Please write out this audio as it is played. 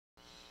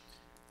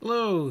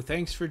Hello,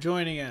 thanks for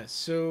joining us.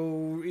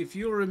 So, if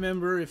you'll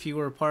remember, if you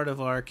were a part of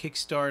our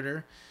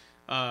Kickstarter,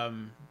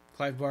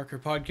 Clive Barker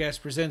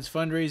Podcast Presents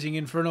Fundraising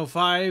Inferno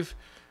 5,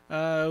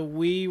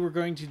 we were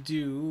going to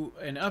do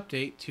an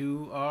update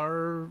to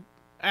our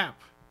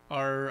app,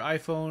 our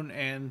iPhone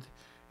and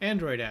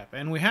Android app,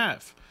 and we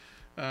have.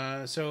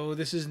 So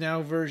this is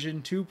now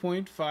version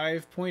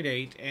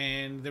 2.5.8,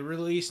 and the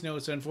release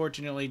notes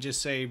unfortunately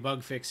just say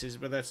bug fixes,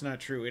 but that's not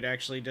true. It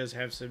actually does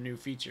have some new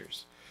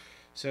features.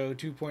 So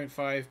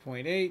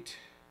 2.5.8,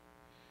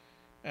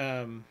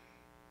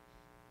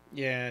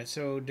 yeah.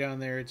 So down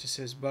there it just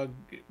says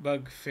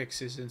bug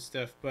fixes and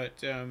stuff.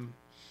 But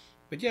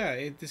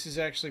yeah, this is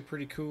actually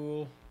pretty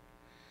cool.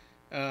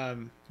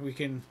 We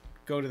can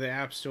go to the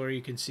App Store.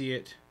 You can see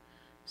it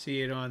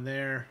on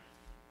there.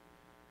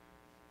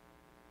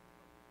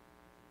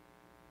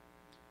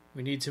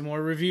 We need some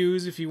more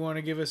reviews. If you want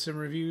to give us some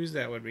reviews,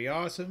 that would be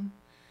awesome.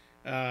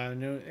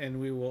 And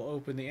we will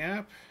open the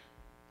app.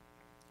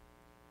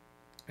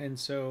 And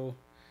so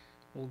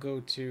we'll go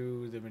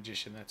to The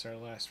Magician. That's our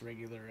last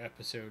regular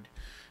episode.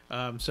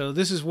 So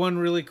this is one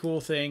really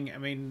cool thing. I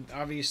mean,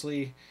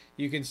 obviously,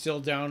 you can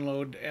still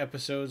download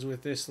episodes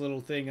with this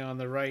little thing on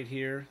the right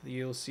here.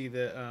 You'll see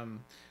the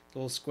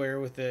little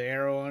square with the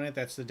arrow on it.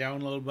 That's the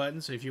download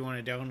button. So if you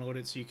want to download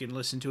it so you can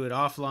listen to it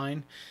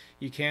offline,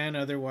 you can.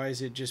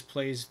 Otherwise, it just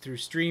plays through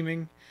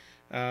streaming.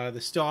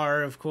 The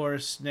star, of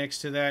course, next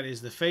to that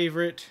is the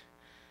favorite.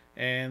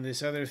 And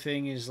this other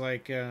thing is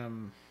like,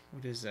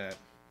 what is that?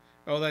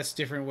 Oh, that's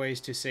different ways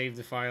to save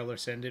the file or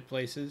send it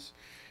places.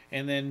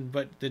 And then,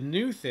 but the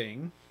new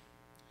thing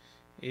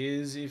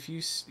is if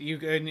you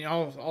can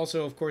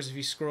also, of course, if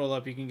you scroll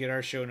up, you can get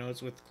our show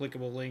notes with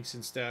clickable links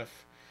and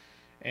stuff.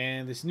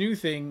 And this new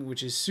thing,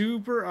 which is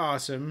super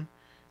awesome,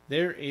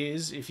 there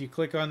is, if you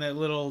click on that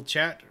little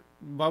chat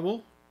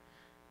bubble,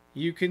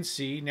 you can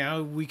see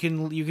now you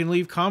can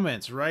leave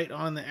comments right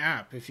on the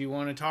app if you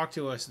want to talk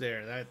to us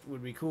there. That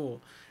would be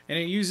cool. And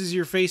it uses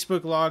your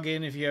Facebook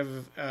login if you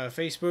have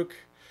Facebook.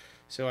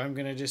 So I'm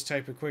going to just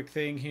type a quick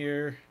thing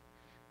here.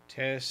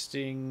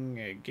 Testing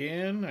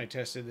again. I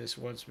tested this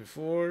once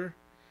before.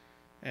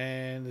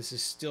 And this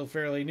is still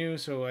fairly new,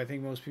 so I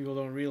think most people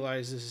don't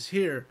realize this is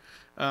here.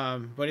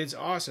 But it's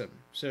awesome.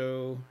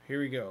 So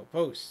here we go.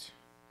 Post.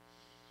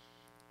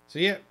 So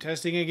yeah,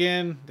 testing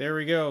again. There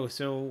we go.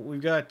 So we've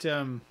got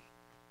 2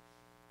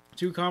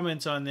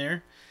 comments on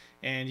there.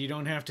 And you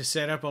don't have to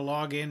set up a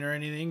login or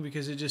anything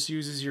because it just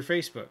uses your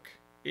Facebook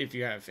if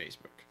you have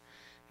Facebook.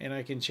 And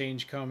I can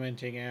change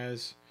commenting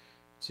as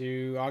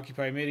to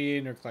Occupy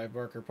Midian or Clive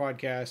Barker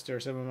Podcast or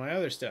some of my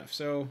other stuff.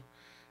 So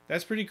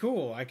that's pretty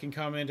cool. I can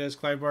comment as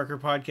Clive Barker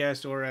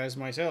Podcast or as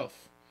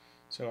myself.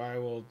 So I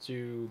will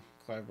do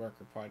Clive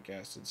Barker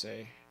Podcast and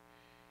say,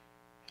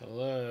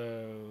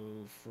 hello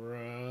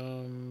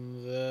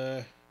from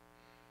the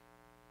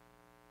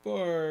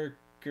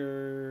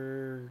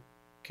BarkerCast!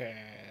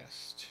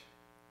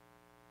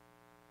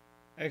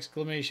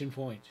 Exclamation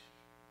point.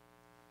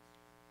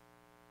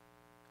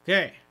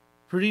 Okay,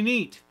 pretty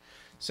neat.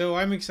 So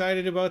I'm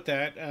excited about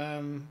that.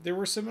 There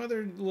were some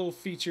other little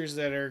features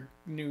that are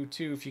new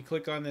too. If you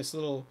click on this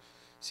little,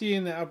 see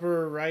in the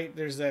upper right,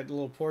 there's that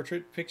little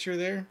portrait picture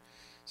there.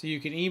 So you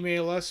can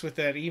email us with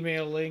that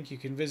email link. You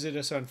can visit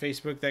us on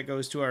Facebook. That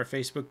goes to our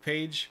Facebook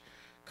page.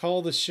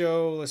 Call the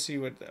show. Let's see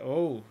what,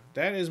 oh,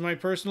 that is my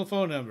personal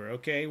phone number.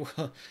 Okay,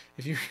 well,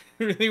 if you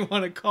really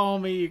want to call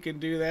me, you can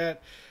do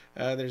that.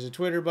 There's a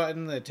Twitter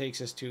button that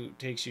takes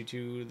you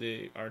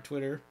to our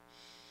Twitter.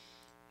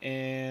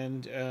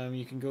 And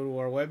you can go to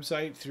our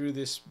website through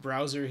this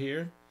browser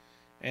here.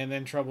 And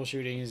then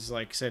troubleshooting is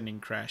like sending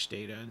crash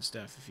data and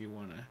stuff if you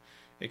want to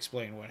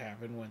explain what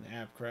happened when the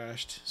app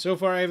crashed. So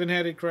far, I haven't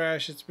had it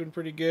crash. It's been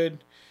pretty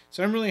good.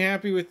 So I'm really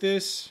happy with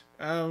this.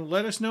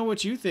 Let us know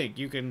what you think.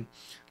 You can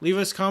leave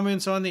us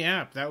comments on the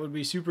app. That would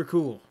be super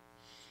cool.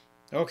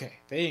 Okay,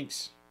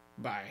 thanks.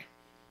 Bye.